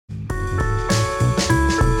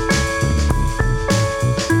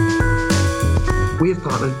we have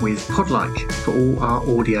partnered with Podlike for all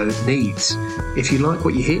our audio needs. If you like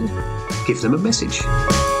what you hear, give them a message.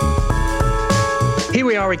 Here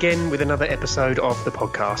we are again with another episode of the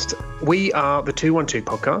podcast. We are the 212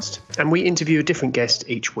 podcast, and we interview a different guest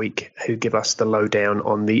each week who give us the lowdown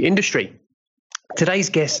on the industry.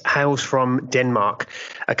 Today's guest hails from Denmark,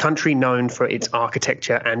 a country known for its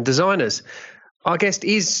architecture and designers. Our guest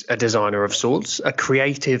is a designer of sorts, a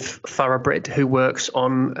creative thoroughbred who works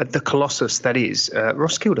on the Colossus that is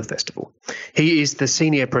Roskilde Festival. He is the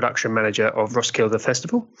senior production manager of Roskilde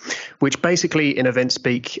Festival, which basically in event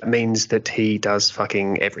speak means that he does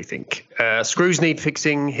fucking everything. Screws need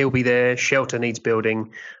fixing, he'll be there. Shelter needs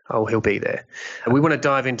building, he'll be there. And we want to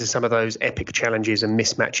dive into some of those epic challenges and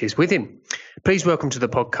mismatches with him. Please welcome to the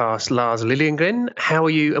podcast, Lars Liliengren. How are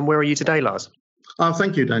you and where are you today, Lars?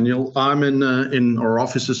 Thank you, Daniel. I'm in our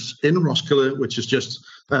offices in Roskilde, which is just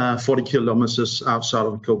 40 kilometers outside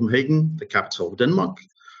of Copenhagen, the capital of Denmark.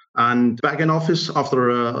 And back in office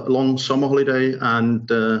after a long summer holiday and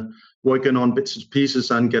working on bits and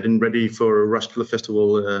pieces and getting ready for Roskilde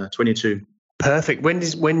Festival 22. Perfect.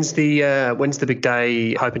 When's the big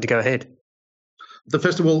day hoping to go ahead? The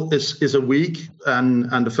festival is a week,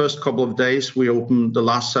 and the first couple of days we opened the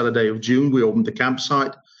last Saturday of June. We opened the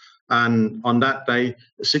campsite. And on that day,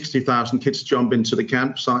 60,000 kids jump into the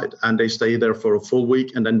campsite and they stay there for a full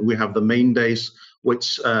week. And then we have the main days,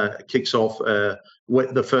 which kicks off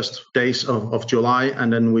with the first days of July.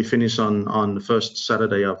 And then we finish on the first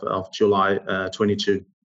Saturday of July 22.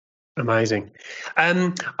 Amazing.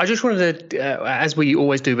 I just wanted to, as we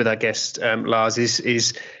always do with our guests, Lars,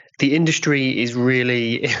 is the industry is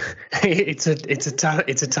really it's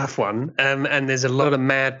a tough one, and there's a lot of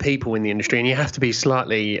mad people in the industry, and you have to be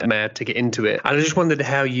slightly mad to get into it. And I just wondered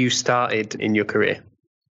how you started in your career.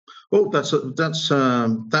 Well, that's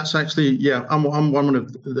actually, yeah. I'm one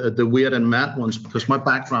of the weird and mad ones because my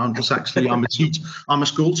background is actually I'm a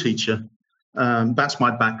school teacher. That's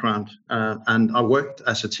my background, and I worked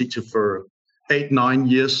as a teacher for 8-9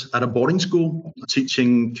 years at a boarding school,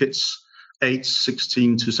 teaching kids age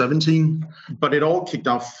 16 to 17. But it all kicked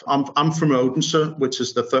off. I'm from Odense, which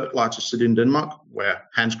is the third largest city in Denmark, where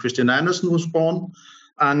Hans Christian Andersen was born.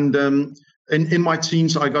 And in my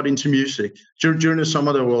teens, I got into music. During the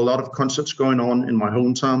summer, there were a lot of concerts going on in my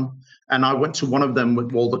hometown. And I went to one of them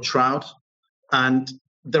with Walter Trout. And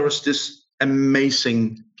there was this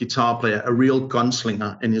amazing guitar player, a real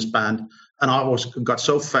gunslinger in his band. And I got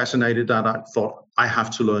so fascinated that I thought, I have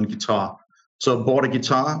to learn guitar. So I bought a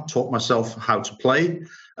guitar, taught myself how to play,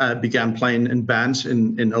 began playing in bands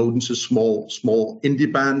in Odense, small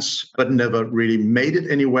indie bands, but never really made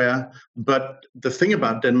it anywhere. But the thing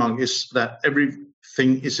about Denmark is that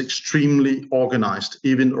everything is extremely organized,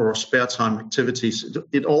 even our spare time activities.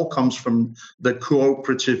 It all comes from the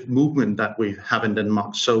cooperative movement that we have in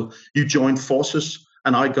Denmark. So you join forces,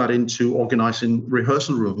 and I got into organizing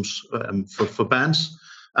rehearsal rooms for bands.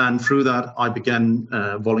 And through that, I began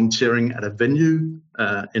volunteering at a venue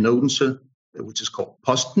in Odense, which is called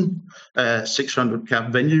Posten,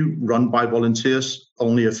 600-cap venue run by volunteers,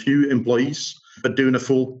 only a few employees, but doing a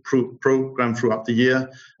full program throughout the year.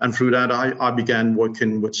 And through that, I began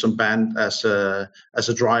working with some band as a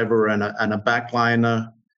driver and a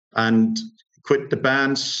backliner, and quit the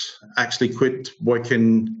bands, actually quit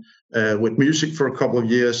working with music for a couple of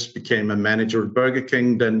years, became a manager at Burger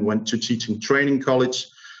King, then went to teaching training college,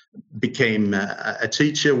 became a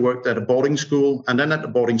teacher, worked at a boarding school. And then at the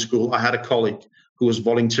boarding school, I had a colleague who was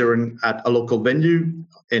volunteering at a local venue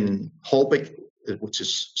in Holbæk, which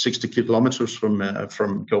is 60 kilometers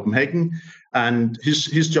from Copenhagen. And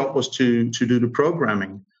his job was to do the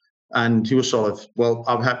programming. And he was sort of, well,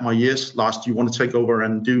 I've had my years. Lars, do you want to take over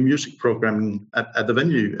and do music programming at the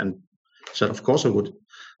venue? And I said, of course I would.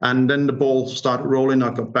 And then the ball started rolling. I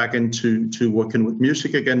got back into working with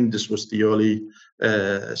music again. This was the early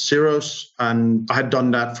zeros. And I had done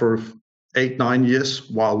that for 8-9 years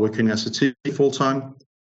while working as a TV full-time.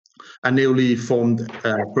 A newly formed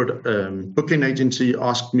booking agency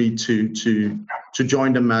asked me to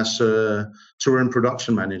join them as a tour and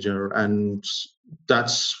production manager. And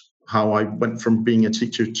that's how I went from being a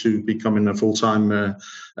teacher to becoming a full-time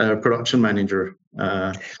production manager.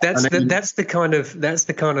 That's the kind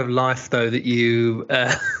of life though that you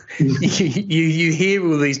you hear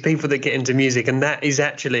all these people that get into music, and that is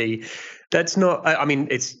actually, that's not, I mean,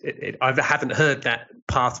 I haven't heard that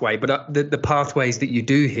pathway, but the pathways that you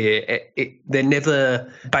do hear, they're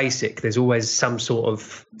never basic. There's always some sort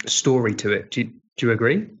of story to it. Do you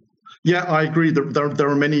agree? Yeah, I agree. There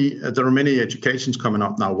are many educations coming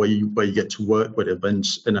up now where you get to work with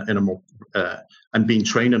events in a more and being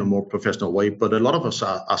trained in a more professional way. But a lot of us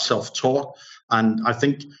are self-taught, and I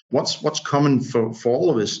think what's common for all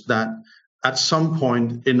of us that at some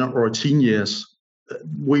point in our teen years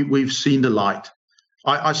we've seen the light.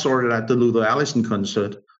 I saw it at the Luther Allison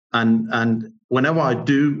concert, and whenever I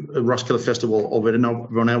do a Roskilde Festival or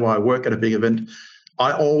whenever I work at a big event,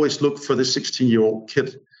 I always look for the 16-year-old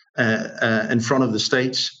kid in front of the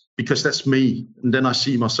stage, because that's me. And then I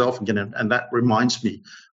see myself again, and that reminds me,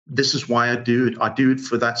 this is why I do it. I do it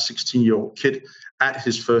for that 16-year-old kid at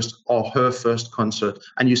his first or her first concert.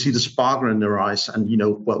 And you see the sparkle in their eyes, and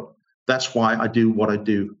well, that's why I do what I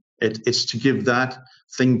do. It's to give that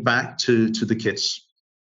thing back to the kids.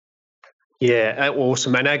 Yeah,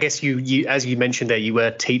 awesome. And I guess you, as you mentioned there, you were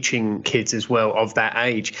teaching kids as well of that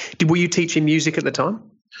age. Were you teaching music at the time?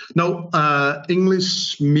 No,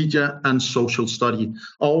 English, media, and social study.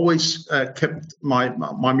 I always kept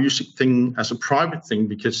my music thing as a private thing,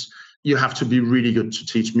 because you have to be really good to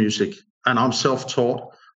teach music. And I'm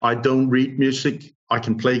self-taught. I don't read music. I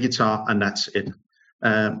can play guitar, and that's it.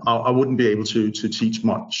 I wouldn't be able to teach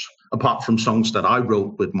much, apart from songs that I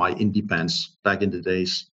wrote with my indie bands back in the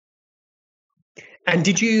days. And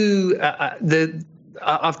did you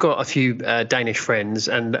I've got a few Danish friends,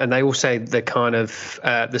 and they all say the kind of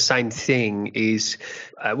the same thing is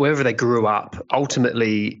wherever they grew up,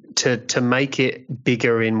 ultimately to make it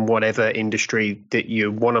bigger in whatever industry that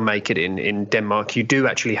you want to make it in Denmark, you do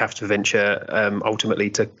actually have to venture ultimately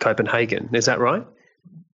to Copenhagen. Is that right?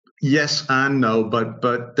 Yes and no,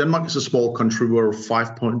 but Denmark is a small country. We're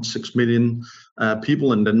 5.6 million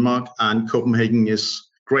people in Denmark, and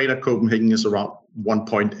Greater Copenhagen is around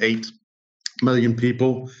 1.8 million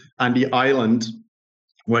people, and the island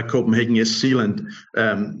where Copenhagen is, Zealand,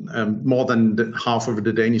 more than half of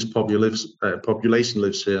the Danish population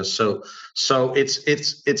lives here. So it's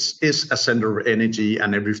a center of energy,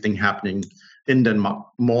 and everything happening in Denmark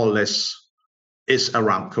more or less is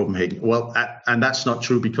around Copenhagen. Well, and that's not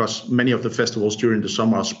true, because many of the festivals during the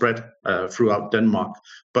summer are spread throughout Denmark.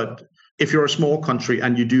 But if you're a small country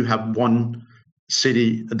and you do have one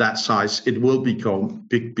city that size, it will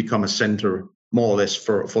become a center more or less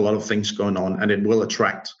for a lot of things going on, and it will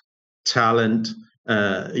attract talent,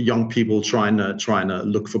 young people trying to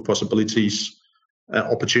look for possibilities,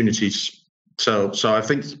 opportunities. So I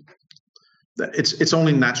think that it's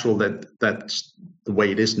only natural that that's the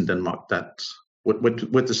way it is in Denmark, that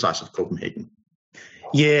with the size of Copenhagen.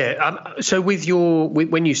 Yeah. So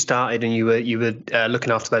when you started and you were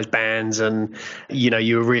looking after those bands, and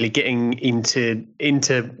you were really getting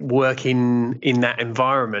into working in that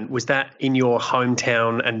environment, was that in your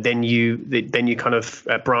hometown, and then you kind of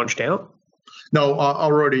branched out? No, I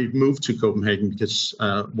already moved to Copenhagen, because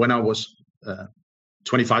when I was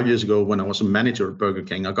 25 years ago, when I was a manager at Burger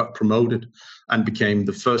King, I got promoted and became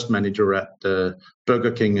the first manager at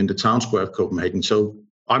Burger King in the town square of Copenhagen. So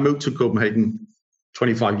I moved to Copenhagen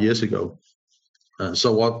 25 years ago.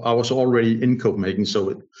 So I was already in Copenhagen, so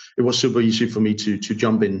it was super easy for me to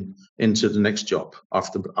jump into the next job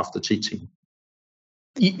after teaching.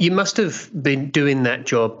 You must have been doing that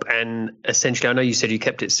job, and essentially, I know you said you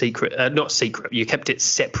kept it secret, not secret, you kept it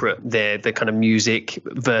separate there, the kind of music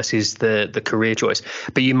versus the career choice.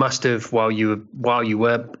 But you must have, while you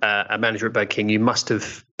were a manager at Burger King, you must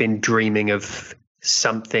have been dreaming of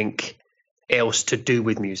something else to do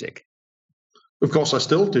with music. Of course, I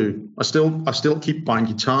still do. I still keep buying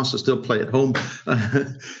guitars. I still play at home,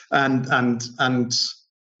 and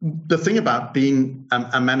the thing about being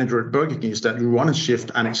a manager at Burger King is that you run a shift,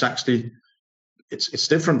 and it's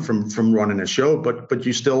different from running a show. But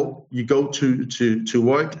you go to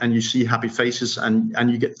work, and you see happy faces,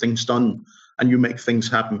 and you get things done, and you make things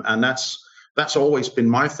happen. And that's always been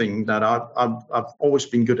my thing. That I've always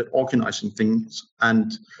been good at organizing things,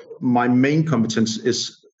 and my main competence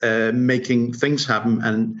is making things happen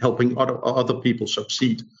and helping other people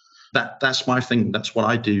succeed. That's my thing. That's what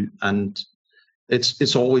I do, and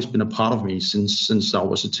it's always been a part of me since I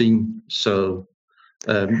was a teen. So,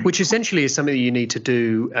 which essentially is something that you need to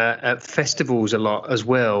do at festivals a lot as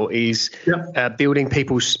well. Is building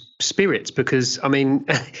people's spirits, because I mean,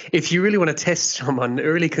 if you really want to test someone, it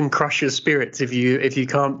really can crush your spirits if you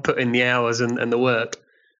can't put in the hours and the work.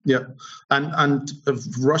 Yeah, and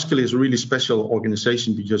Roskilde is a really special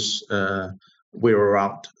organization, because we're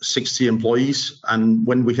around 60 employees, and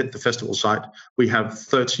when we hit the festival site, we have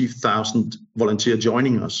 30,000 volunteers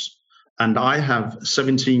joining us. And I have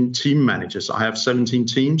 17 team managers. I have 17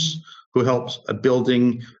 teams who help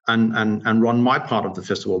building and run my part of the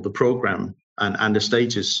festival, the program and the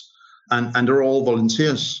stages, and they're all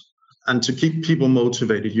volunteers. And to keep people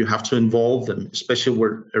motivated, you have to involve them, especially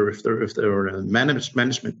if they're in a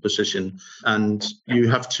management position, and you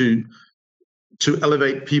have to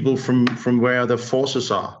elevate people from where their forces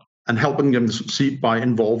are and helping them to succeed by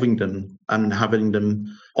involving them and having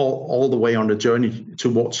them all the way on the journey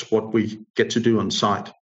towards what we get to do on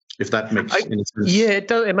site. If that makes any sense. Yeah, it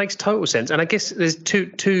does. It makes total sense. And I guess there's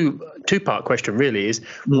two-part question really is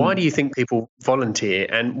why do you think people volunteer,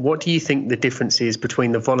 and what do you think the difference is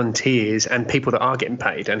between the volunteers and people that are getting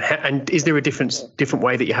paid, and is there a different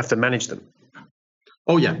way that you have to manage them?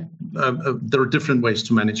 Oh yeah, there are different ways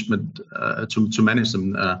to manage them.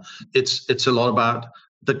 It's a lot about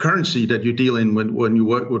the currency that you deal in when you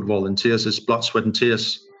work with volunteers is blood, sweat, and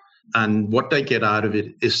tears, and what they get out of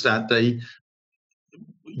it is that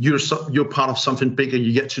you're part of something bigger.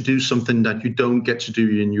 You get to do something that you don't get to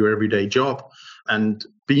do in your everyday job. And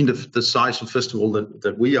being the size of festival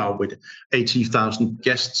that we are, with 80,000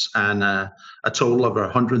 guests and a total of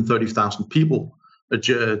 130,000 people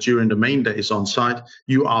during the main days on site,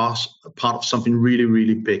 you are part of something really,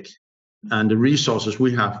 really big. And the resources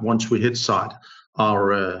we have once we hit site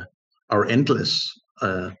are endless,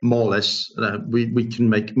 more or less. We can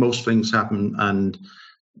make most things happen, and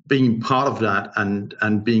being part of that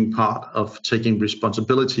and being part of taking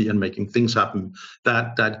responsibility and making things happen,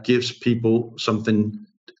 that gives people something,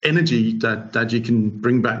 energy that you can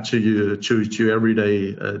bring back to your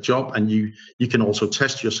everyday job, and you can also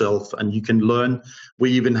test yourself and you can learn.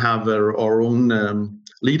 We even have our own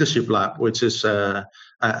leadership lab, which is a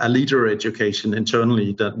leader education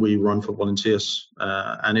internally that we run for volunteers,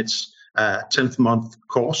 and it's a 10th month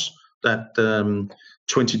course that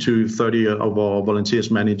 20 to 30 of our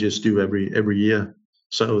volunteers managers do every year.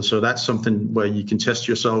 So that's something where you can test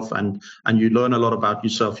yourself and you learn a lot about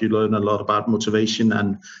yourself. You learn a lot about motivation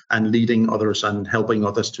and leading others and helping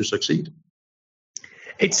others to succeed.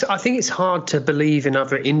 I think it's hard to believe in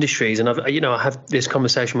other industries, and I have this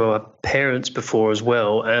conversation with my parents before as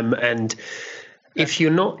well, and if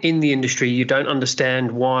you're not in the industry, you don't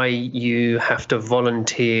understand why you have to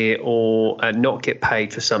volunteer or not get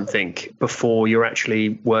paid for something before you're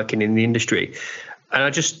actually working in the industry.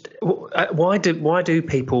 And why do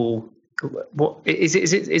people? What is it?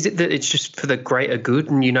 Is it that it's just for the greater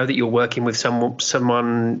good, and you know that you're working with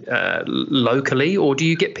someone locally, or do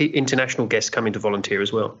you get international guests coming to volunteer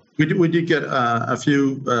as well? We do get a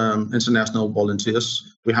few international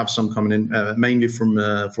volunteers. We have some coming in mainly from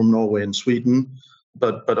Norway and Sweden,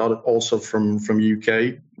 but also from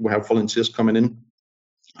UK. We have volunteers coming in,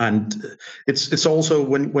 and it's also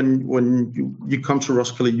when you come to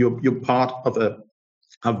Roskilde, you're part of a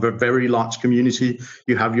very large community.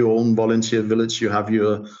 You have your own volunteer village, you have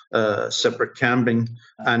your separate camping,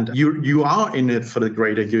 and you are in it for the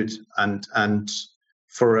greater good and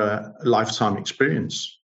for a lifetime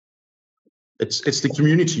experience. It's the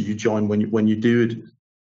community you join when you do it,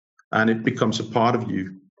 and it becomes a part of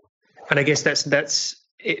you. And I guess that's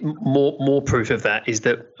it. More proof of that is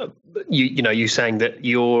that you saying that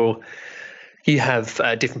you have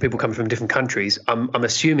different people coming from different countries. I'm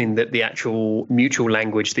assuming that the actual mutual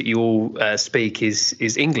language that you all speak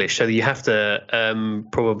is English. So you have to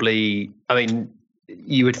probably. I mean,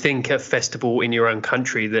 you would think a festival in your own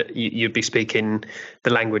country that you'd be speaking the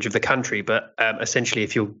language of the country, but essentially,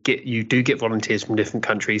 if you do get volunteers from different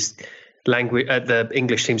countries, the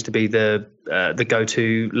English seems to be the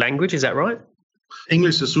go-to language. Is that right?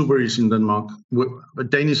 English is super easy in Denmark.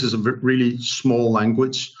 Danish is a really small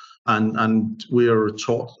language. And we are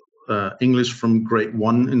taught English from grade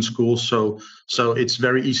 1 in school, so it's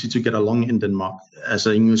very easy to get along in Denmark as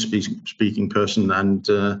an English speaking person. And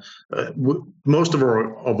most of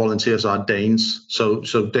our volunteers are Danes, so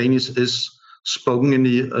Danish is spoken in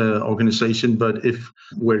the organization. But if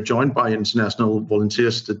we're joined by international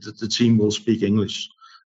volunteers, the team will speak English.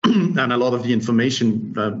 And a lot of the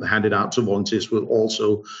information handed out to volunteers will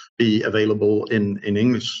also be available in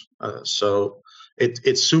English. So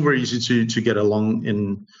it's super easy to get along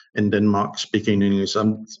in Denmark speaking English.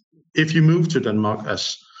 And if you move to Denmark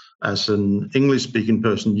as an English speaking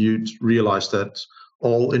person, you'd realize that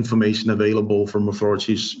all information available from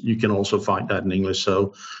authorities, you can also find that in English.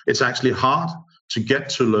 So it's actually hard to get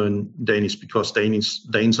to learn Danish because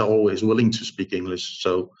Danes are always willing to speak English.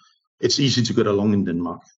 So it's easy to get along in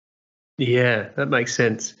Denmark. Yeah, that makes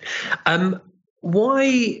sense.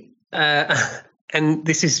 Why? And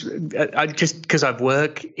this is just because I've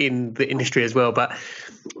worked in the industry as well, but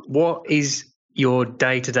what is your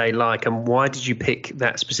day-to-day like, and why did you pick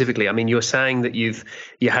that specifically? I mean, you're saying that you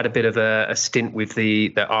had a bit of a stint with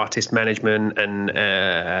the artist management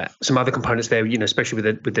and some other components there, especially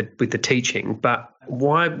with the teaching. But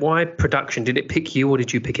why production? Did it pick you, or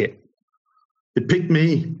did you pick it? It picked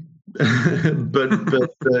me, but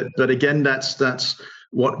again, that's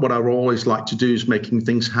what I always like to do, is making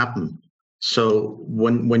things happen. So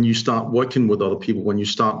when you start working with other people, when you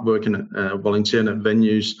start working at volunteering at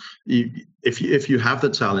venues, if you have the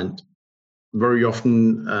talent, very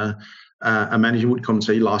often a manager would come and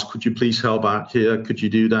say, Lars, could you please help out here? Could you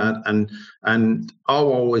do that? And I'll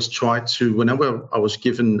always try to, whenever I was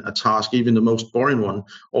given a task, even the most boring one,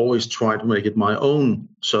 always try to make it my own.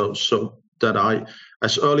 So that I,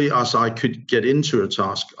 as early as I could get into a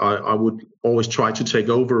task, I would always try to take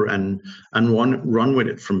over and run with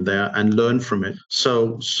it from there and learn from it.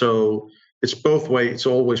 So it's both ways. It's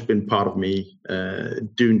always been part of me,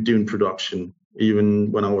 doing production.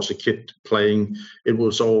 Even when I was a kid playing, it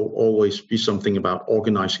was always be something about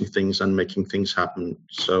organizing things and making things happen.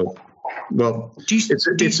 So, well, do you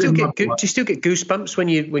still get goosebumps when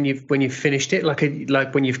you've finished it,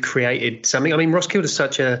 like when you've created something? I mean, Roskilde is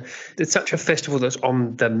such a festival that's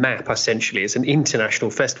on the map. Essentially, it's an international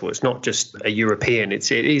festival. It's not just a European. It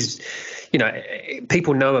is,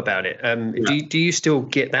 people know about it. Yeah. Do you still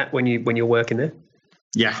get that when you're working there?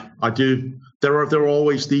 Yeah, I do. There are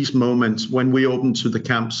always these moments when we open to the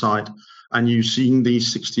campsite and you're seeing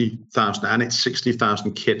these 60,000, and it's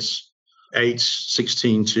 60,000 kids, age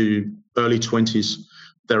 16 to early 20s.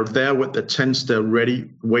 They're there with the tents, they're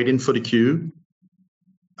ready, waiting for the queue,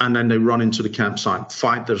 and then they run into the campsite,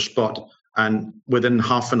 find their spot, and within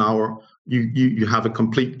half an hour, you have a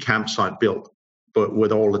complete campsite built, but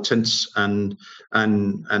with all the tents and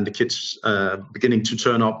the kids beginning to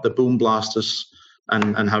turn up the boom blasters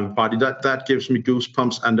and have a party. That gives me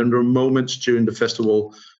goosebumps. And then there are moments during the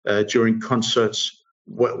festival, during concerts,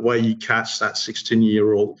 where you catch that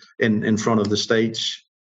 16-year-old in front of the stage.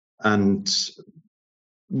 And,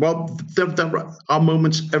 well, there are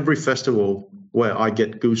moments every festival where I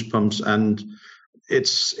get goosebumps, and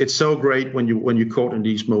it's so great when you're caught in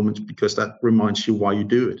these moments, because that reminds you why you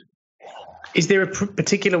do it. Is there a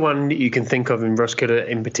particular one that you can think of in Roskilde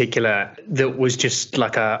in particular that was just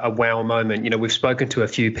like a wow moment? We've spoken to a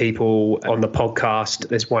few people on the podcast.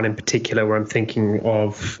 There's one in particular where I'm thinking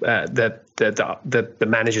of the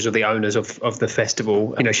managers or the owners of the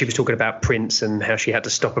festival. She was talking about Prince and how she had to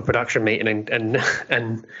stop a production meeting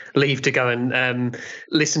and leave to go and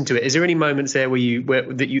listen to it. Is there any moments there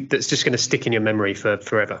that's just going to stick in your memory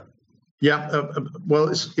forever? Yeah, well,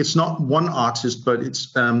 it's not one artist, but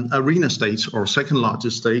it's Arena Stage, or second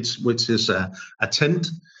largest stage, which is a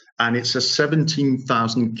tent, and it's a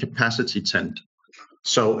 17,000 capacity tent.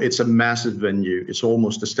 So it's a massive venue. It's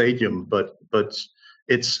almost a stadium, but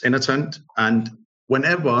it's in a tent. And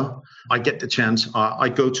whenever I get the chance, I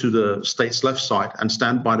go to the stage left side and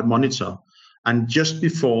stand by the monitor. And just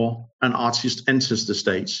before an artist enters the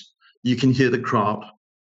stage, you can hear the crowd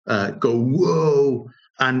go, whoa.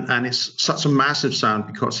 And it's such a massive sound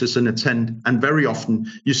because it's in a tent. And very often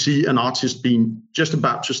you see an artist being just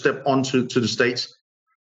about to step onto the stage,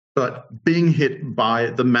 but being hit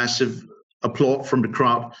by the massive applause from the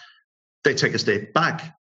crowd, they take a step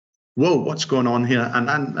back. Whoa, what's going on here?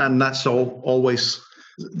 And that's always,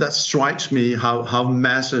 that strikes me how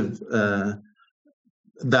massive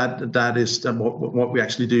that is what we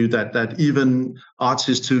actually do, that even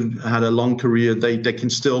artists who had a long career, they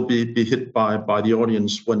can still be hit by the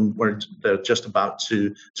audience when they're just about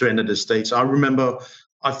to enter the stage. I remember,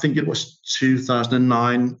 I think it was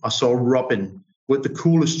 2009, I saw Robin with the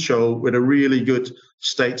coolest show, with a really good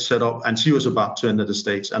stage setup, and she was about to enter the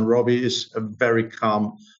stage. And Robbie is a very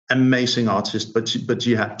calm, amazing artist, but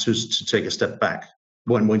she had to take a step back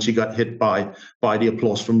when she got hit by the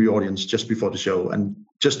applause from the audience just before the show, and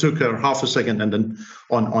just took her half a second and then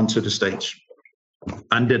onto the stage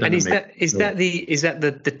and did. And is that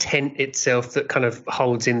the tent itself that kind of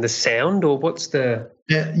holds in the sound, or what's the?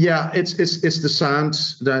 Yeah, it's the sound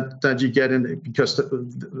that you get in, because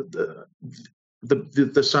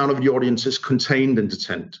the sound of the audience is contained in the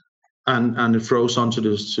tent, and it throws onto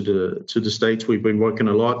the stage. We've been working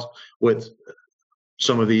a lot with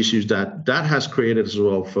some of the issues that has created as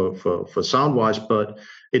well for sound wise, but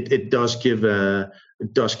it does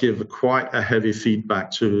give quite a heavy feedback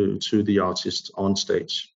to the artist on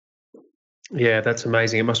stage. Yeah, that's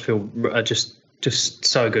amazing. It must feel just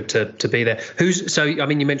so good to be there.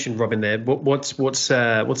 You mentioned Robin there. What's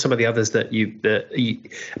some of the others that you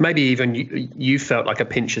maybe even you felt like a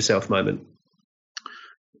pinch yourself moment?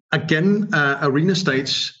 Again, Arena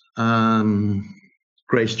Stage,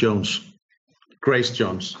 Grace Jones.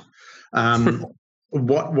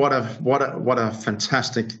 What a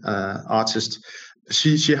fantastic artist.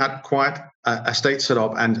 She had quite a stage set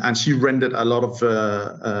up, and she rendered a lot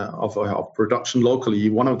of production locally.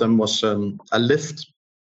 One of them was a lift,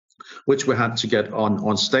 which we had to get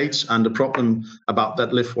on stage. And the problem about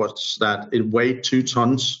that lift was that it weighed 2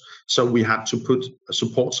 tons. So we had to put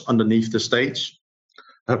supports underneath the stage.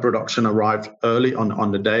 Her production arrived early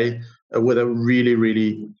on the day with a really,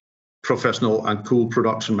 really professional and cool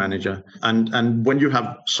production manager. And when you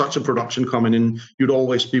have such a production coming in, you'd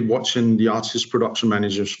always be watching the artist production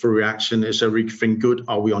managers for reaction. Is everything good?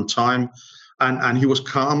 Are we on time? And he was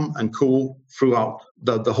calm and cool throughout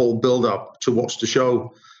the whole build-up to watch the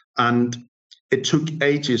show. And it took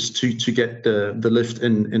ages to get the lift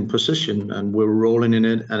in position, and we're rolling in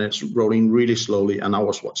it, and it's rolling really slowly. And I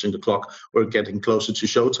was watching the clock. We're getting closer to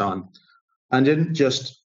showtime. And then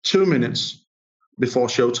just 2 minutes before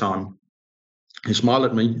showtime, he smiled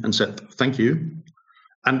at me and said, "Thank you."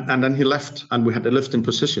 And then he left, and we had the lift in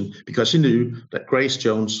position because he knew that Grace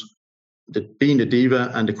Jones, being the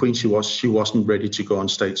diva and the queen she wasn't ready to go on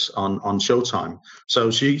stage on showtime. So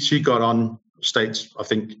she got on stage, I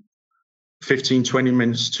think, 15, 20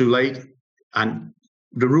 minutes too late. And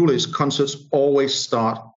the rule is concerts always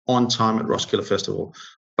start on time at Roskilde Festival,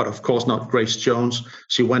 but of course not Grace Jones.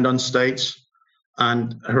 She went on stage,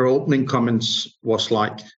 and her opening comments was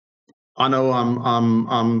like, "I know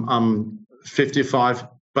I'm 55,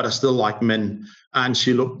 but I still like men." And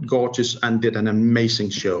she looked gorgeous and did an amazing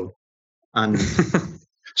show. And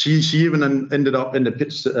she even ended up in the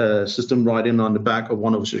pit system right in on the back of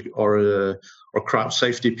one of our crowd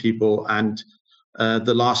safety people. And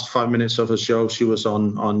the last 5 minutes of her show, she was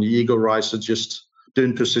on the Eagle Riser, just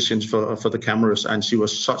doing positions for the cameras. And she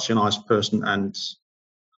was such a nice person. And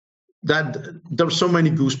that there were so many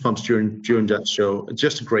goosebumps during that show.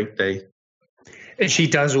 Just a great day. She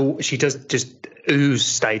does just ooze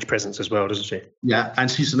stage presence as well, doesn't she? Yeah, and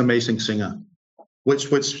she's an amazing singer,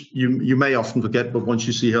 which you may often forget, but once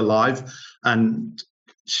you see her live, and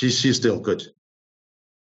she's still good.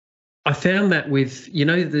 I found that with,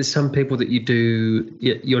 there's some people that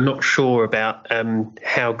you're not sure about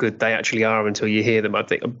how good they actually are until you hear them. I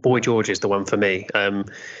think Boy George is the one for me.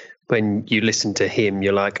 When you listen to him,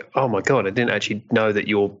 you're like, oh my God, I didn't actually know that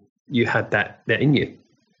you had that in you.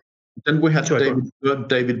 Then we had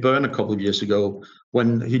David Byrne a couple of years ago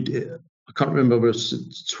when I can't remember, it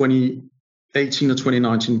was 2018 or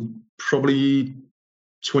 2019, probably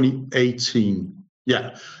 2018.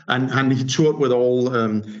 Yeah, and he toured with all.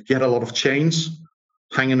 He had a lot of chains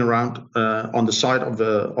hanging around on the side of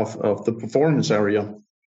the performance area,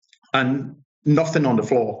 and nothing on the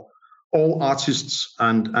floor. All artists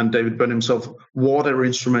and David Byrne himself wore their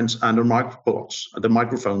instruments and their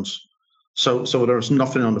microphones. So there was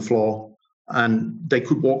nothing on the floor, and they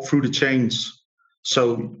could walk through the chains.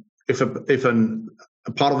 So if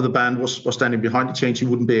a part of the band was standing behind the chains, you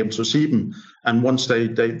wouldn't be able to see them. And once they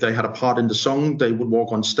had a part in the song, they would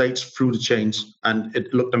walk on stage through the chains, and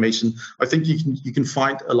it looked amazing. I think you can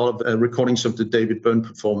find a lot of recordings of the David Byrne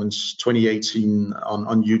performance 2018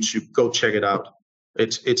 on YouTube. Go check it out.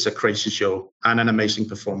 It's a crazy show and an amazing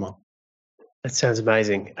performer. That sounds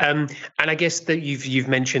amazing. And I guess that you've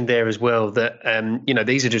mentioned there as well that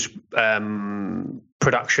these are just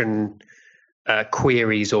production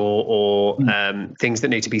queries or things that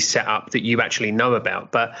need to be set up that you actually know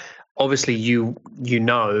about. But obviously you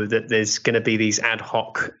know that there's going to be these ad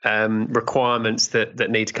hoc requirements that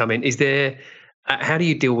need to come in. Is there? How do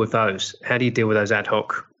you deal with those? How do you deal with those ad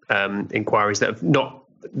hoc inquiries that have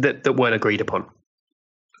that weren't agreed upon?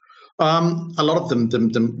 A lot of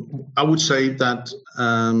them, I would say that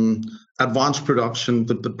advanced production,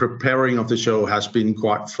 the preparing of the show has been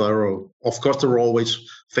quite thorough. Of course, there are always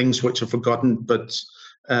things which are forgotten, but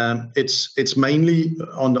it's mainly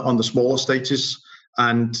on the smaller stages.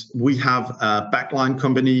 And we have a backline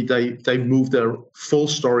company. They moved their full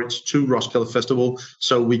storage to Roskilde Festival,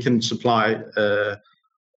 so we can supply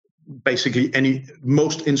basically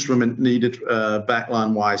most instrument needed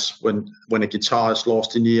backline wise when a guitar is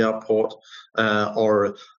lost in the airport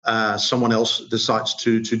or someone else decides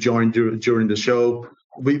to join during the show.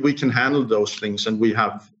 We can handle those things, and we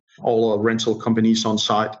have all our rental companies on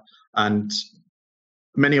site, and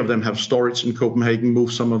many of them have storage in Copenhagen,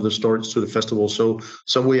 move some of the storage to the festival. So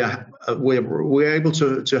we're able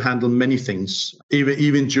to handle many things,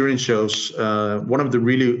 even during shows. One of the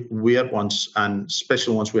really weird ones and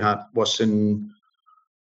special ones we had was in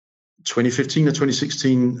 2015 or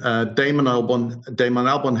 2016. Damon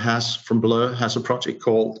Albarn from Blur has a project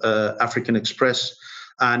called African Express,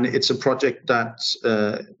 and it's a project that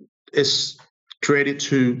is created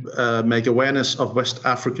to make awareness of West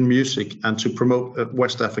African music and to promote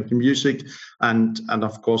West African music, and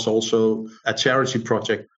of course also a charity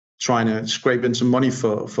project trying to scrape in some money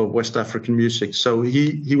for West African music. So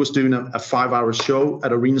he was doing a 5-hour show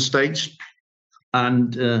at Arena Stage,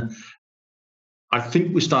 And I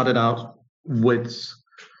think we started out with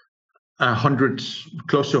 100,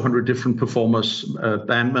 close to 100 different performers,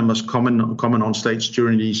 band members coming on stage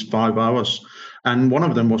during these 5 hours. And one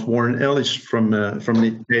of them was Warren Ellis from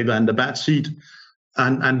the Ava and the Bad Seed.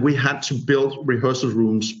 And we had to build rehearsal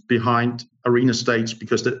rooms behind arena stage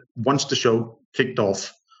because once the show kicked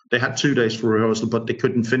off, they had 2 days for rehearsal, but they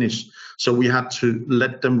couldn't finish. So we had to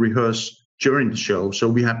let them rehearse during the show. So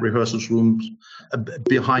we had rehearsals rooms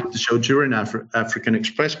behind the show during African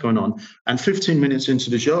Express going on. And 15 minutes into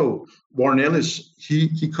the show, Warren Ellis,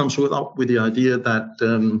 he comes up with the idea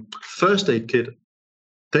that First Aid Kit,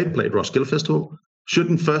 they played Roskilde Festival.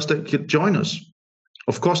 Shouldn't First Aid Kit join us?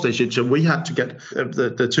 Of course they should. So we had to get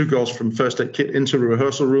the 2 girls from First Aid Kit into the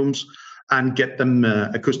rehearsal rooms and get them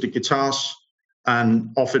acoustic guitars, and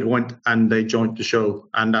off it went, and they joined the show.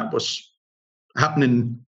 And that was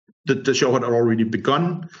happening. The show had already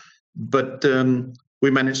begun, but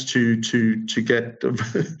we managed to get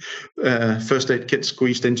First Aid Kit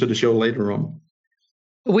squeezed into the show later on.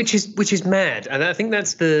 Which is mad, and I think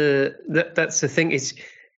that's the thing. Is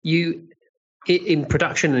you in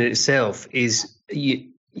production in itself is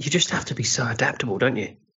you just have to be so adaptable, don't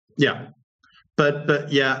you? Yeah,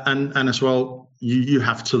 but yeah, and as well, you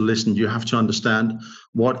have to listen. You have to understand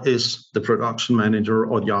what is the production manager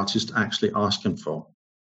or the artist actually asking for.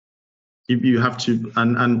 You have to,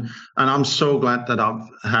 and I'm so glad that I've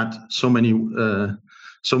had so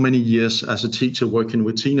many years as a teacher working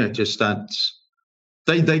with teenagers that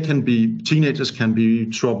teenagers can be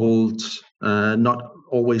troubled, not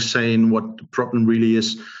always saying what the problem really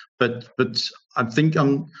is, but I think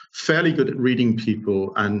I'm fairly good at reading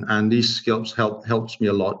people, and these skills helps me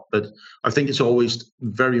a lot. But I think it's always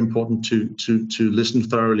very important to listen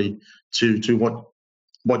thoroughly to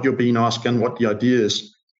what you're being asked and what the idea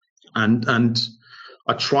is. And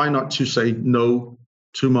I try not to say no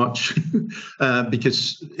too much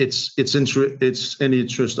because it's in the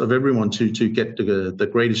interest of everyone to get the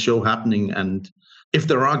greatest show happening. And if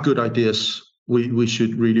there are good ideas, we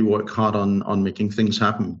should really work hard on making things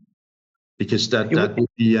happen, because that will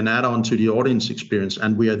be an add-on to the audience experience,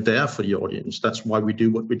 and we are there for the audience. That's why we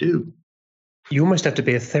do what we do. You almost have to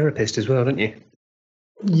be a therapist as well, don't you?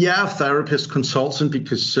 Yeah, therapist, consultant,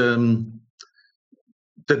 because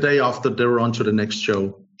the day after they're on to the next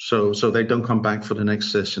show, so they don't come back for the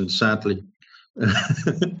next session, sadly.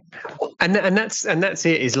 and that's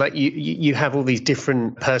it. Is like you have all these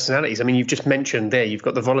different personalities. I mean, you've just mentioned there. You've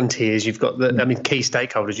got the volunteers. You've got key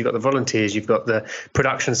stakeholders. You've got the volunteers. You've got the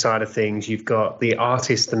production side of things. You've got the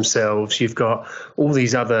artists themselves. You've got all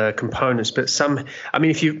these other components. But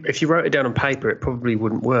if you wrote it down on paper, it probably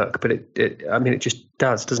wouldn't work. But it just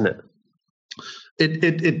does, doesn't it?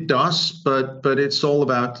 It does, but it's all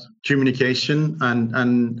about communication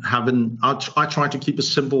and having. I try to keep a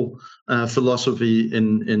simple philosophy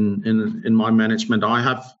in my management.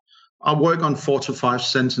 I work on 4 to 5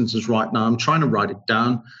 sentences right now. I'm trying to write it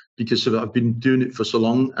down because I've been doing it for so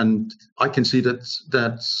long, and I can see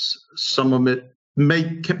that some of it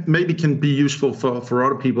maybe can be useful for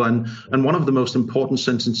other people. And one of the most important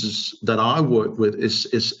sentences that I work with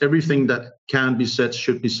is everything that can be said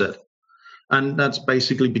should be said. And that's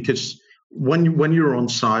basically because when you're on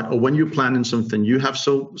site or when you're planning something, you have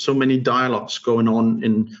so many dialogues going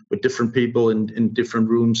on with different people in different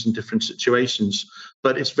rooms in different situations.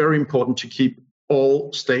 But it's very important to keep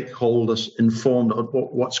all stakeholders informed of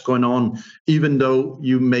what's going on, even though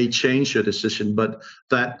you may change your decision, but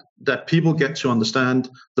that people get to understand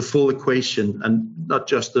the full equation and not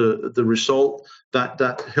just the result.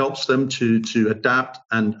 That helps them to adapt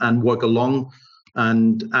and work along,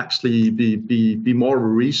 and actually be more of a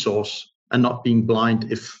resource and not being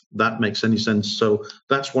blind, if that makes any sense. So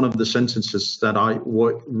that's one of the sentences that I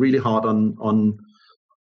work really hard on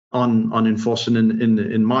enforcing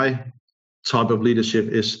in my type of leadership,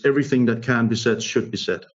 is everything that can be said should be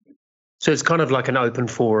said. So it's kind of like an open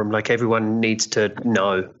forum, like everyone needs to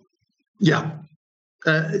know. Yeah.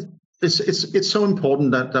 It's so important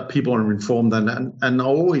that people are informed, and I've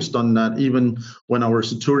always done that. Even when I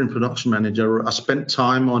was a touring production manager, I spent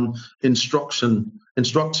time on instructing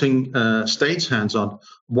stagehands on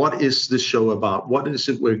what is this show about, what is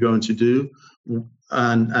it we're going to do,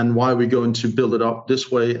 and why we're going to build it up this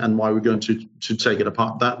way, and why we're going to take it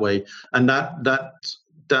apart that way, and that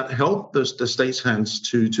helped the stagehands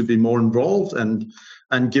to be more involved and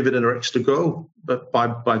give it an extra go, but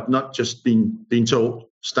by not just being told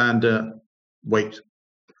stand there, wait,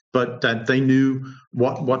 but that they knew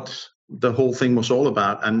what the whole thing was all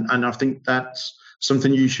about. And I think that's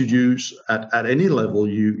something you should use at any level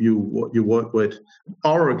you work with.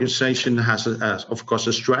 Our organization has, of course,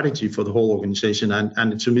 a strategy for the whole organization.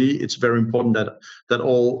 And to me, it's very important that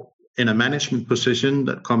all in a management position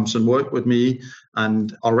that comes and work with me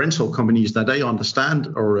and our rental companies, that they understand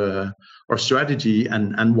our strategy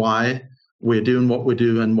and why we're doing what we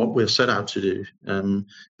do and what we're set out to do.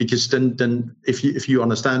 Because then if you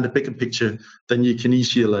understand the bigger picture, then you can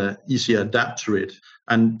easier adapt to it.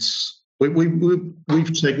 And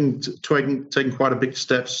we've taken quite a big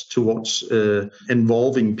steps towards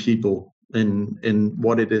involving people in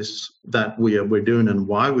what it is that we're doing and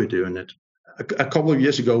why we're doing it. A couple of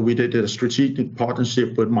years ago, we did a strategic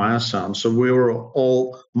partnership with Maya Sound. So we were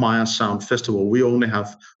all Maya Sound Festival. We only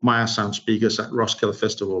have Maya Sound speakers at Roskilde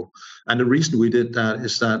Festival. And the reason we did that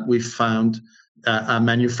is that we found a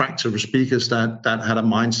manufacturer of speakers that had a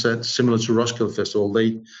mindset similar to Roskilde Festival.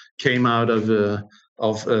 They came out of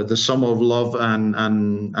the Summer of Love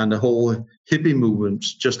and the whole hippie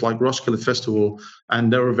movements, just like Roskilde Festival,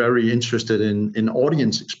 and they were very interested in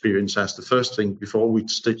audience experience as the first thing. Before we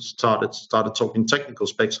started talking technical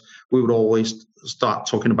specs, we would always start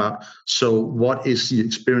talking about, so what is the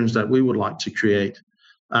experience that we would like to create?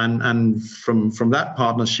 And from that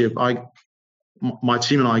partnership, my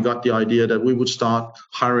team and I got the idea that we would start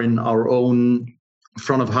hiring our own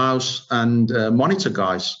front of house and monitor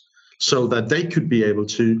guys, so that they could be able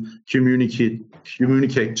to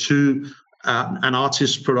communicate to an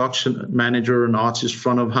artist production manager, an artist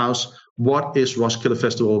front of house. What is Roskilde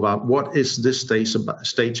Festival about? What is this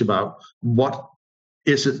stage about? What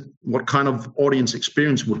is it? What kind of audience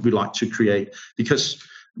experience would we like to create? Because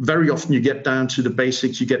very often you get down to the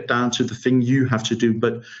basics, you get down to the thing you have to do.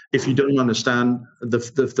 But if you don't understand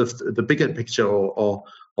the bigger picture or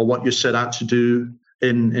what you set out to do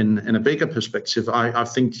in a bigger perspective, I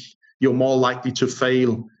think you're more likely to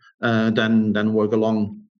fail than work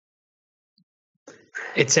along.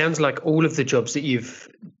 It sounds like all of the jobs that you've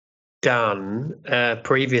done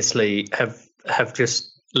previously have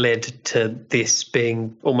just led to this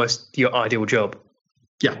being almost your ideal job.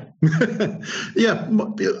 Yeah, yeah,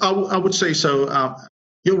 I would say so.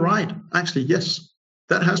 You're right, actually. Yes,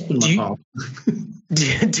 that has been my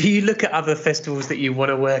path. Do you look at other festivals that you want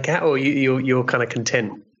to work at, or you're kind of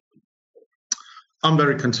content? I'm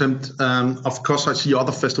very content. Of course, I see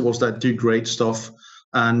other festivals that do great stuff.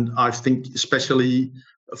 And I think especially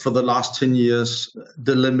for the last 10 years,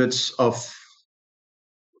 the limits of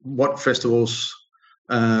what festivals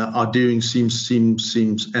are doing seems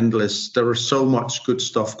endless. There is so much good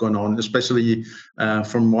stuff going on, especially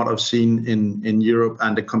from what I've seen in Europe.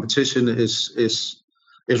 And the competition is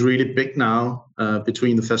really big now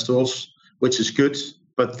between the festivals, which is good.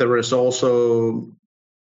 But there is also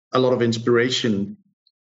a lot of inspiration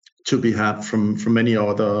to be had from many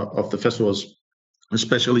other of the festivals,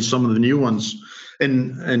 especially some of the new ones.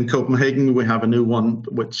 In Copenhagen, we have a new one,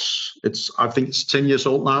 which I think it's 10 years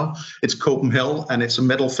old now. It's Copenhagen, and it's a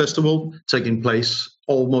metal festival taking place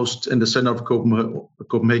almost in the center of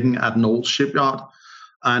Copenhagen at an old shipyard.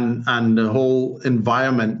 And the whole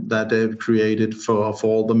environment that they've created for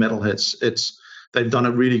all the metalheads, they've done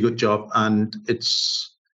a really good job, and it's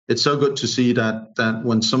so good to see that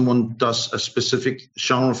when someone does a specific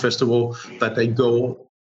genre festival, that they go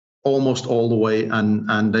almost all the way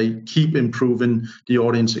and they keep improving the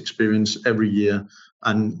audience experience every year.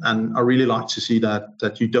 And I really like to see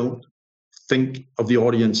that you don't think of the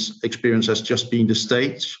audience experience as just being the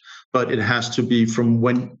stage, but it has to be from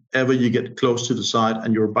whenever you get close to the site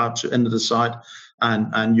and you're about to enter the site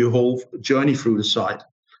and your whole journey through the site.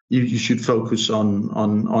 You should focus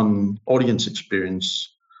on audience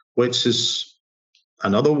experience, which is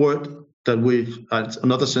another word that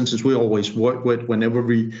another sentence we always work with whenever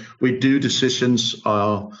we do decisions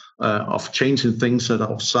of changing things at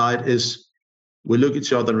our site is we look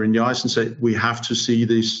each other in the eyes and say, we have to see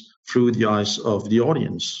this through the eyes of the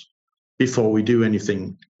audience before we do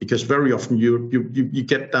anything. Because very often you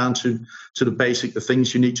get down to the basic, the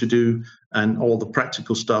things you need to do and all the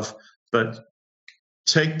practical stuff, but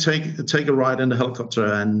take a ride in the helicopter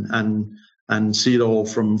and see it all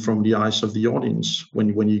from the eyes of the audience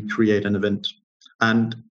when you create an event.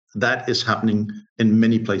 And that is happening in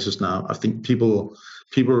many places now. I think people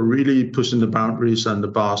are really pushing the boundaries and the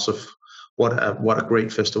bars of what a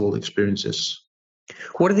great festival experience is.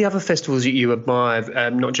 What are the other festivals that you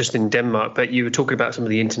admire, not just in Denmark, but you were talking about some of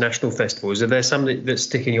the international festivals. Are there some that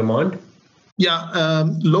stick in your mind? Yeah,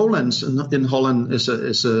 Lowlands in Holland is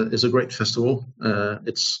a great festival.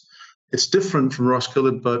 It's different from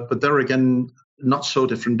Roskilde, but they're again not so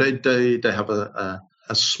different. They have a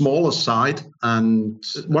a smaller site, and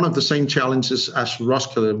one of the same challenges as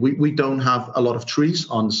Roskilde. We don't have a lot of trees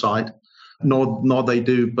on the site, nor they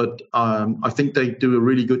do, but I think they do a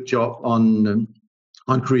really good job on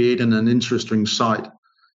creating an interesting site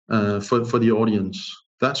for the audience.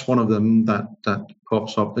 That's one of them that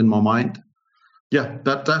pops up in my mind. Yeah,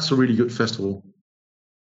 that's a really good festival.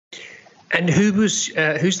 And who's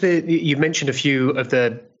you mentioned a few of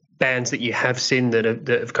the bands that you have seen that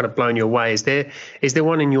have kind of blown your way. Is there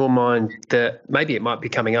one in your mind that maybe it might be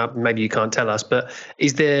coming up, maybe you can't tell us, but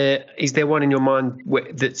is there one in your mind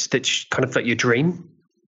that's kind of like your dream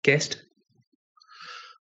guest?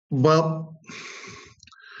 Well,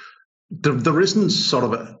 there isn't sort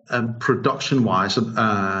of a production-wise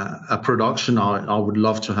a production I would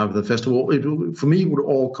love to have at the festival. For me, it would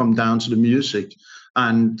all come down to the music,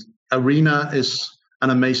 and Arena is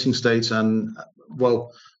an amazing stage. And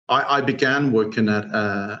well, I began working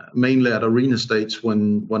mainly at Arena stage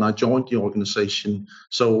when I joined the organization,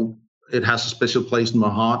 so it has a special place in my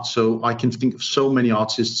heart. So I can think of so many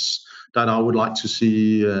artists that I would like to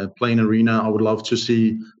see playing Arena. I would love to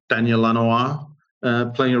see Daniel Lanois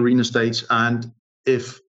playing Arena stage, and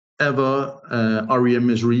if ever REM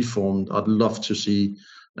is reformed, I'd love to see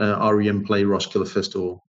REM play Roskilde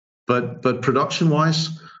Festival. But production-wise,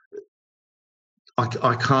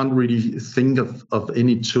 I can't really think of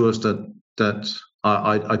any tours that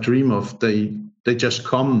I dream of. They just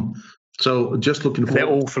come. So just looking forward.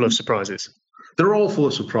 They're all full of surprises. They're all full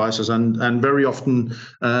of surprises, and very often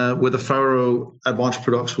with a thorough advanced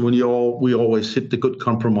production, we always hit the good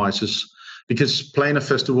compromises. Because playing a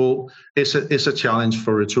festival is a challenge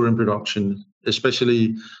for a touring production,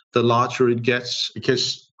 especially the larger it gets.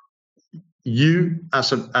 Because you,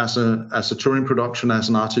 as a touring production, as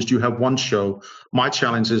an artist, you have one show. My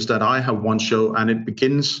challenge is that I have one show, and it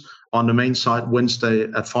begins on the main site Wednesday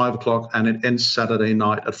at 5:00, and it ends Saturday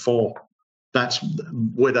night at 4:00. That's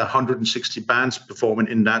with 160 bands performing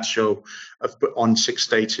in that show on 6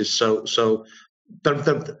 stages. So.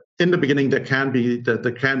 In the beginning, there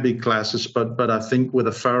can be classes, but I think with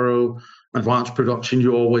a thorough advanced production,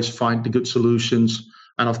 you always find the good solutions.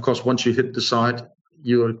 And of course, once you hit the site,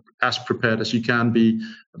 you're as prepared as you can be.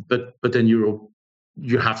 But then you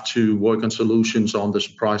have to work on solutions on the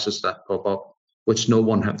surprises that pop up, which no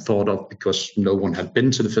one had thought of because no one had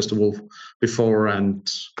been to the festival before.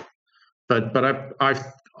 But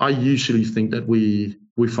I usually think that we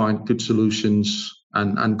find good solutions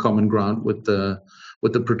and common ground with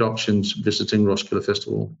the productions visiting Roskilde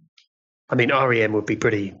Festival. I mean, REM would be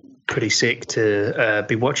pretty sick to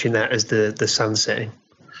be watching that as the sun setting.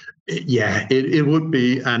 Yeah, it would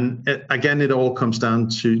be, and again, it all comes down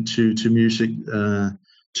to music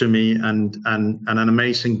to me, and an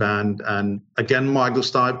amazing band. And again, Michael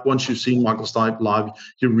Stipe. Once you've seen Michael Stipe live,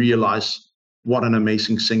 you realize what an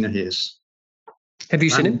amazing singer he is. Have you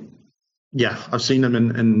seen him? Yeah, I've seen him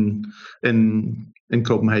in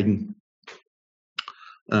Copenhagen,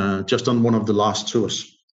 just on one of the last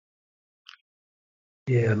tours.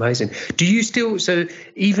 Yeah, amazing. Do you still, so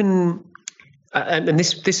even, and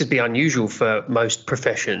this would be unusual for most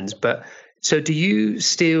professions, but so do you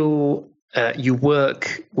still, you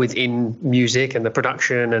work within music and the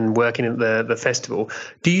production and working at the festival,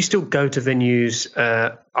 do you still go to venues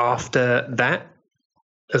after that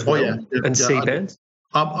as well and see bands?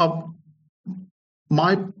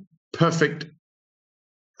 My perfect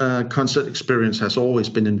concert experience has always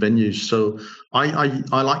been in venues. So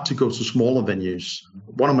I like to go to smaller venues.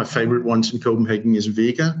 One of my favorite ones in Copenhagen is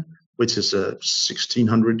Vega, which is a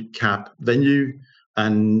 1,600 cap venue,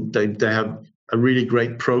 and they have a really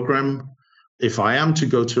great program. If I am to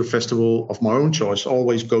go to a festival of my own choice, I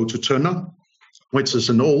always go to Tønder, which is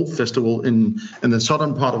an old festival in the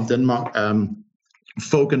southern part of Denmark,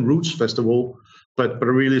 folk and roots festival, but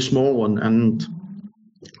a really small one. And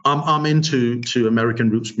I'm into American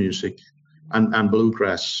roots music and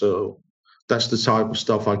bluegrass, so that's the type of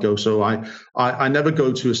stuff I go. So I never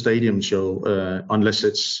go to a stadium show unless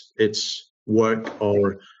it's work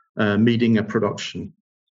or meeting a production.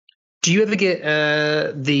 Do you ever get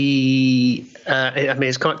I mean,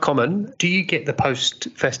 it's quite common. Do you get the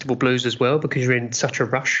post-festival blues as well because you're in such a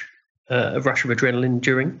rush of adrenaline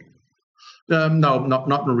during? No,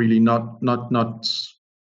 not really. No,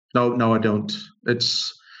 I don't.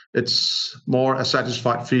 It's more a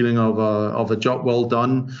satisfied feeling of a job well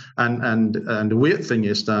done. And the weird thing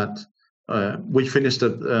is that we finished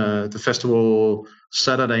the festival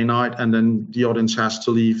Saturday night, and then the audience has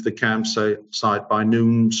to leave the campsite by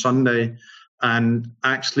noon Sunday. And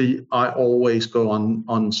actually, I always go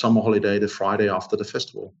on summer holiday the Friday after the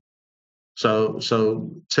festival. So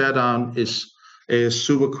Teardown is is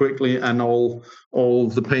super quickly, and all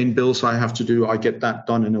the paying bills I have to do, I get that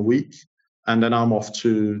done in a week, and then I'm off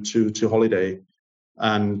to holiday,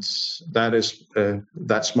 and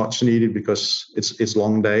that's much needed because it's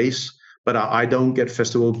long days. But I don't get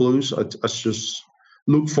festival blues. I just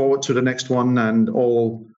look forward to the next one and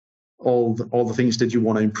all the things that you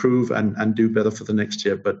want to improve and do better for the next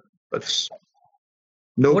year. But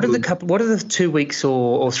no. What are the 2 weeks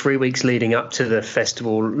or 3 weeks leading up to the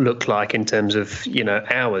festival look like in terms of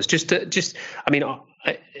hours?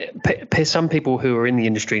 Some people who are in the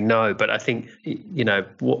industry know, but I think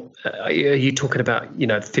what are you talking about?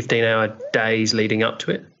 15-hour days leading up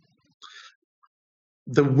to it.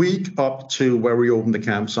 The week up to where we open the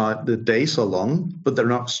campsite, the days are long, but they're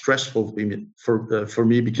not stressful for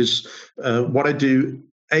me because what I do,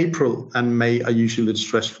 April and May are usually the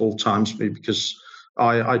stressful times for me because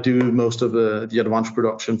I do most of the advanced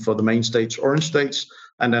production for the main states, orange states,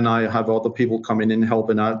 and then I have other people coming in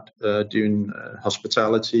helping out, doing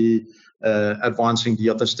hospitality, advancing the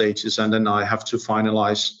other stages, and then I have to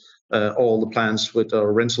finalize all the plans with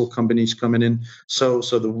rental companies coming in. So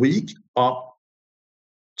the week up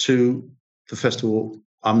to the festival,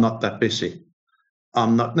 I'm not that busy.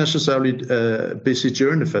 I'm not necessarily busy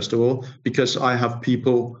during the festival because I have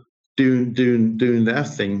people doing their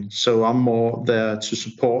thing. So I'm more there to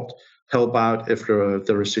support, help out if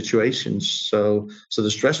there are situations. So the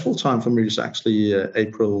stressful time for me is actually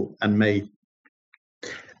April and May.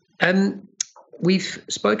 We've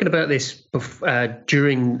spoken about this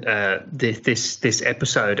during this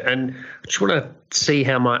episode, and I just want to see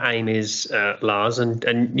how my aim is, Lars,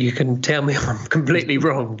 and you can tell me if I'm completely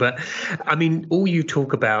wrong. But I mean, all you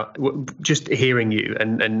talk about, just hearing you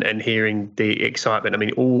and hearing the excitement, I mean,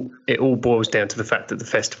 it all boils down to the fact that the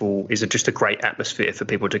festival is just a great atmosphere for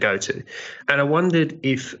people to go to. And I wondered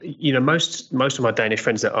if most of my Danish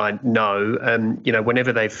friends that I know,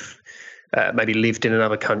 whenever they've maybe lived in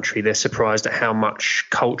another country, they're surprised at how much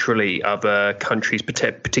culturally other countries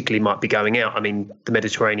particularly might be going out. I mean, the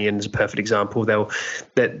Mediterranean is a perfect example.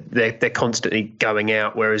 They're constantly going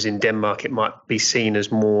out, whereas in Denmark it might be seen as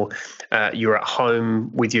more you're at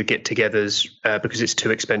home with your get-togethers because it's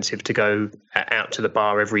too expensive to go out to the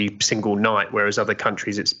bar every single night, whereas other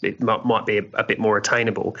countries it might be a bit more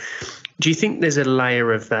attainable. Do you think there's a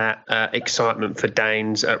layer of that excitement for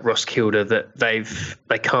Danes at Roskilde that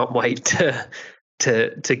they can't wait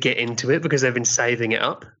to get into it because they've been saving it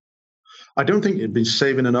up? I don't think it'd be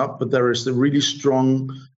saving it up, but there is the really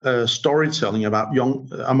strong storytelling about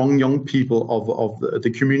among young people of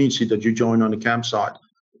the community that you join on the campsite.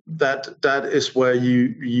 That is where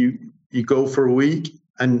you go for a week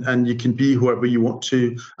and you can be whoever you want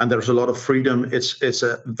to, and there's a lot of freedom. It's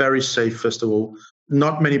a very safe festival.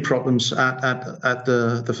 Not many problems at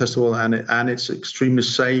the festival, and it's extremely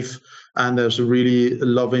safe. And there's a really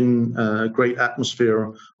loving, great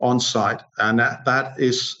atmosphere on site, and that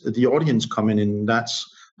is the audience coming in. That's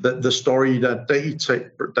the story that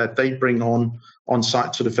they bring on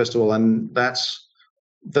site to the festival, and that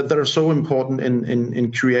are so important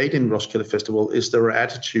in creating Roskilde Festival is their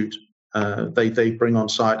attitude they bring on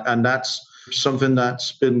site, and that's something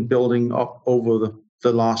that's been building up over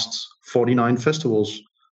the last 49 festivals.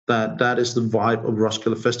 That is the vibe of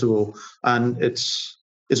Roskilde Festival, and it's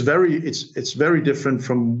very different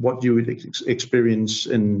from what you would experience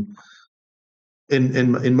in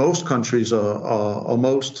most countries or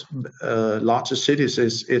most larger cities.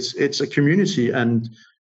 It's a community, and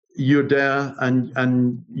you're there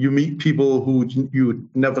and you meet people who you would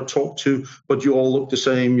never talk to, but you all look the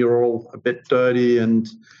same. You're all a bit dirty and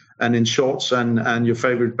in shorts and your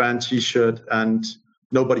favorite band T-shirt, and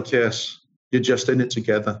nobody cares. You're just in it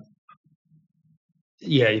together.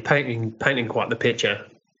 Yeah, you're painting quite the picture.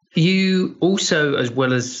 You also, as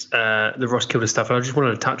well as the Roskilde stuff, I just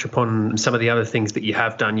wanted to touch upon some of the other things that you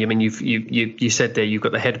have done. I mean, you said there you've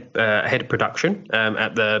got the head of production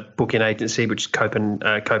at the booking agency, which is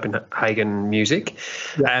Copenhagen Music,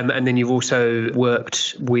 and then you've also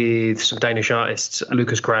worked with some Danish artists,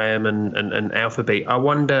 Lucas Graham and Alphabet. I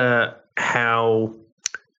wonder how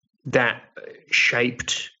that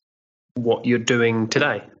shaped what you're doing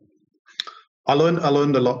today. I learned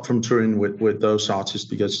a lot from touring with those artists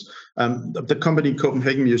because the company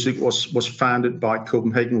Copenhagen Music was founded by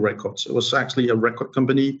Copenhagen Records. It was actually a record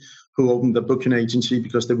company who opened the booking agency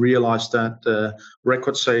because they realized that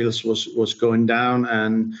record sales was going down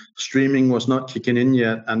and streaming was not kicking in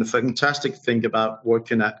yet. And the fantastic thing about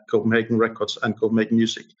working at Copenhagen Records and Copenhagen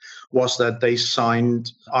Music was that they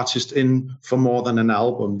signed artists in for more than an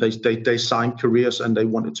album. They signed careers, and they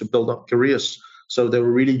wanted to build up careers. So they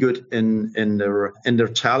were really good in their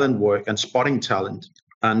talent work and spotting talent.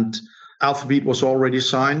 And Alphabet was already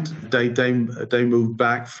signed. They moved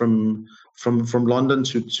back from London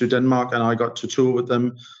to Denmark, and I got to tour with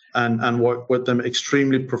them and work with them.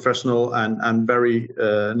 Extremely professional and very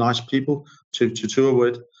nice people to tour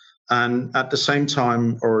with. And at the same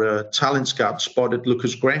time, a talent scout spotted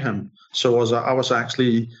Lucas Graham. So I was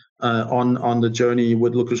actually on the journey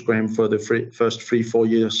with Lucas Graham for the first 3-4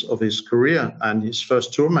 years of his career, and his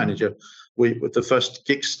first tour manager. With the first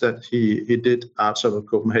gigs that he did outside of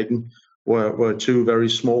Copenhagen were 2 very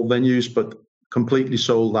small venues, but completely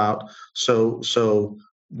sold out. So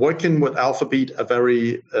working with Alphabet, a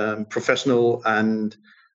very professional and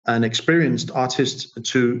an experienced artist,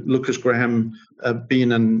 to Lucas Graham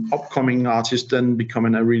being an upcoming artist and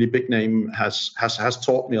becoming a really big name has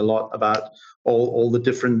taught me a lot about all the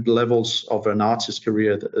different levels of an artist's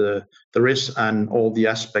career there is, and all the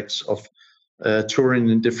aspects of touring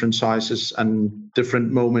in different sizes and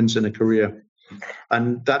different moments in a career.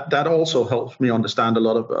 And that also helps me understand a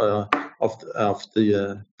lot of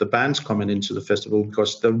the bands coming into the festival,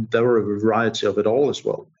 because there were a variety of it all as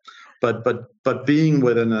well. But being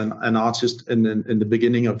with an artist in the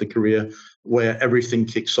beginning of the career, where everything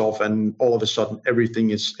kicks off and all of a sudden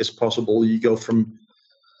everything is possible. You go from,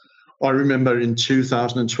 I remember in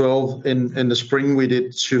 2012, in the spring we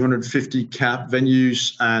did 250 cap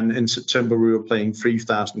venues, and in September we were playing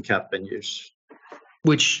 3,000 cap venues.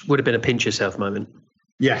 Which would have been a pinch yourself moment.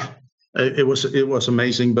 Yeah, it was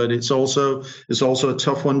amazing, but it's also a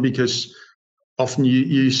tough one, because often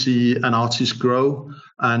you see an artist grow,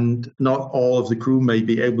 and not all of the crew may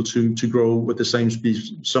be able to grow with the same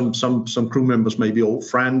speed. Some crew members may be old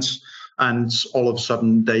friends, and all of a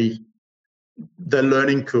sudden their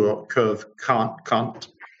learning curve can't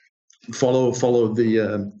follow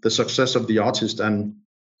the success of the artist and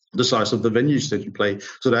the size of the venues that you play.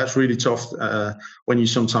 So that's really tough when you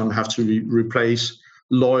sometimes have to replace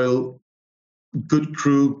loyal, good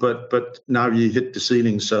crew, but now you hit the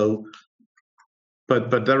ceiling. So,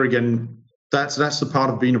 but there again, that's the part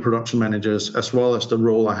of being a production manager, as well as the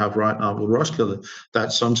role I have right now with Roskilde.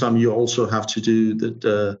 That sometimes you also have to do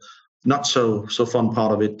the not so fun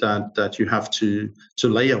part of it, that you have to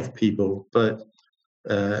lay off people. But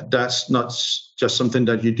that's not just something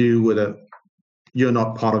that you do you're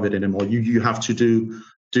not part of it anymore. You have to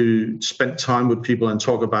spend time with people and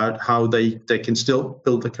talk about how they can still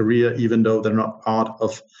build a career, even though they're not part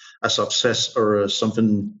of a success or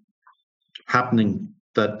something happening.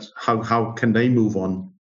 That how can they move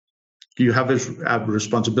on? You have a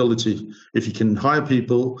responsibility. If you can hire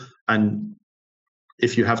people, and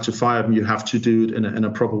if you have to fire them, you have to do it in a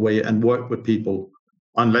proper way and work with people,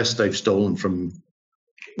 unless they've stolen from.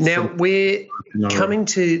 Now we're coming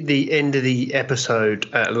to the end of the episode,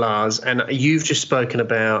 Lars, and you've just spoken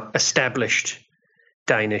about established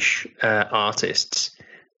Danish artists,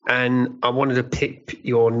 and I wanted to pick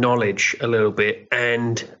your knowledge a little bit,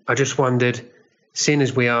 and I just wondered, seeing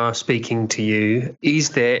as we are speaking to you,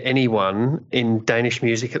 is there anyone in Danish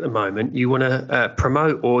music at the moment you want to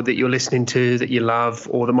promote, or that you're listening to, that you love,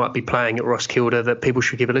 or that might be playing at Roskilde, that people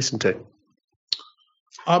should give a listen to?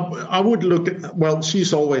 I would look at, well,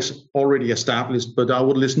 she's already established, but I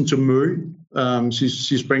would listen to Mø.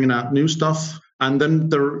 She's bringing out new stuff, and then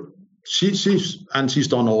she's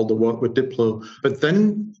done all the work with Diplo. But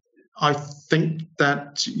then I think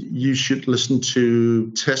that you should listen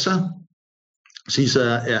to Tessa. She's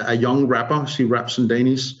a young rapper. She raps in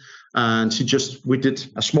Danish, and we did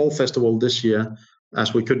a small festival this year,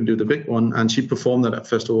 as we couldn't do the big one, and she performed at that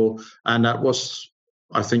festival, and that was,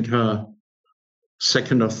 I think, her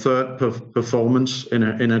second or third performance in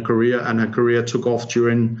her career, and her career took off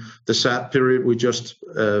during the sad period we just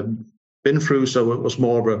been through. So it was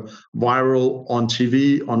more of a viral on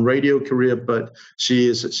TV, on radio career, but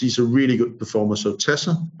she's a really good performer. So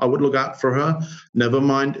Tessa, I would look out for her. Never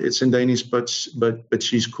mind, it's in Danish, but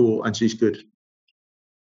she's cool and she's good.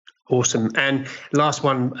 Awesome. And last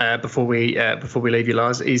one before we leave you,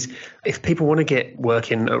 Lars, is if people want to get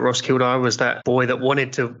working at Roskilde, I was that boy that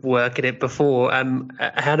wanted to work at it before.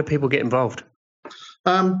 How do people get involved?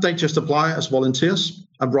 They just apply as volunteers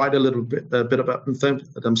and write a little bit about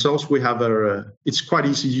themselves. We have it's quite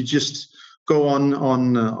easy. You just go on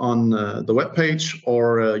the webpage,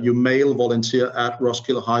 or you mail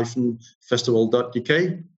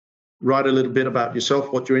volunteer@roskilde-festival.dk. Write a little bit about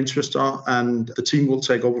yourself, what your interests are, and the team will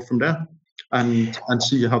take over from there and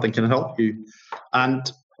see how they can help you.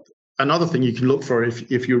 And another thing you can look for,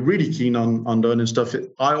 if you're really keen on learning stuff,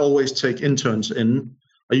 I always take interns in.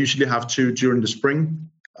 I usually have 2 during the spring,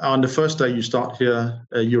 on the first day you start here,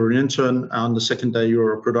 you're an intern. On the second day,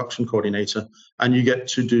 you're a production coordinator, and you get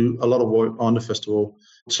to do a lot of work on the festival.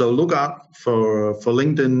 So look out for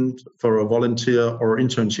LinkedIn for a volunteer or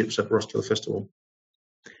internships at Roskilde Festival.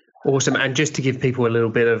 Awesome. And just to give people a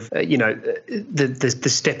little bit of, the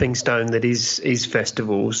stepping stone that is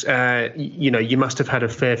festivals, you must have had a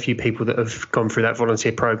fair few people that have gone through that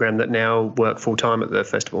volunteer program that now work full time at the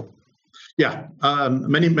festival. Yeah,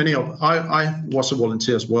 many of. I was a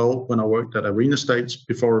volunteer as well when I worked at Arena States.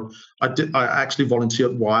 Before I actually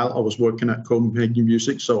volunteered while I was working at Copenhagen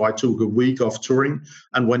Music. So I took a week off touring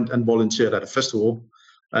and went and volunteered at a festival,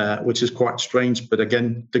 which is quite strange. But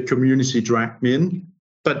again, the community dragged me in.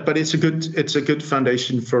 But it's a good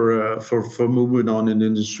foundation for moving on in the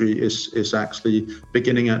industry is actually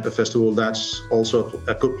beginning at the festival. That's also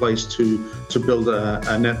a good place to build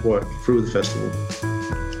a network through the festival.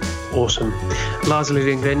 Awesome. Lars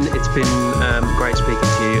Liliengren, it's been great speaking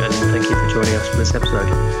to you, and thank you for joining us for this episode.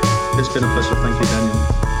 It's been a pleasure. Thank you,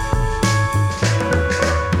 Daniel.